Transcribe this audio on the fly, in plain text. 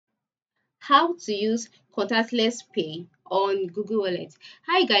How to use contactless pay on Google Wallet.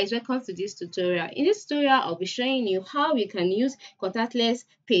 Hi guys, welcome to this tutorial. In this tutorial, I'll be showing you how you can use contactless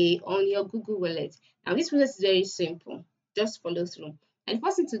pay on your Google Wallet. Now this process is very simple. Just follow through. And the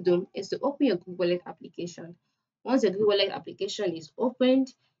first thing to do is to open your Google Wallet application. Once your Google Wallet application is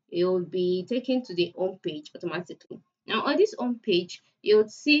opened, you'll be taken to the home page automatically. Now on this home page, you'll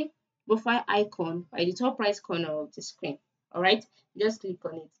see profile icon by the top right corner of the screen. Alright, just click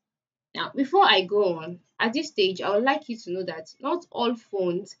on it. Now, before I go on, at this stage, I would like you to know that not all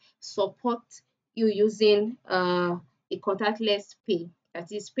phones support you using a contactless pay.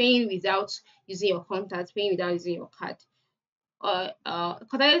 That is paying without using your contact, paying without using your card.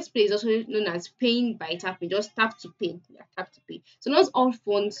 Contactless pay is also known as paying by tapping, just tap to pay. Yeah, tap to pay. So not all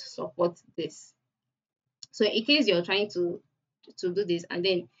phones support this. So in case you're trying to do this and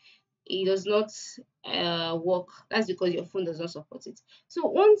then it does not work, that's because your phone does not support it. So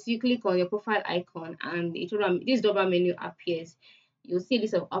once you click on your profile icon and this drop menu appears, you'll see a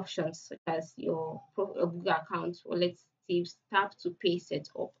list of options such as your Google account, or let's say tap to pay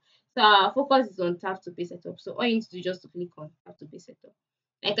setup. So our focus is on tap to pay setup. So all you need to do is just to click on tap to pay setup.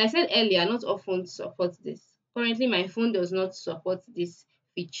 Like I said earlier, not all phones support this. Currently my phone does not support this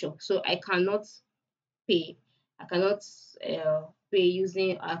feature, so I cannot pay. I cannot pay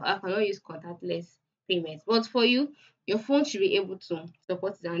using I cannot use contactless payments. But for you, your phone should be able to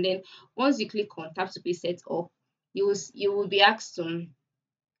support it. And then once you click on tap to pay set up, you will be asked to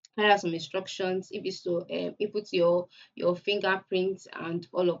carry out some instructions. If it's to input your fingerprints and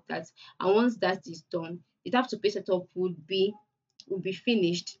all of that. And once that is done, the tap to pay setup would be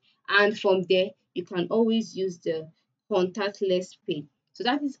finished. And from there, you can always use the contactless pay. So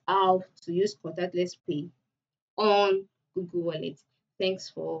that is how to use contactless pay on Google Wallet. Thanks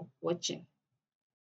for watching.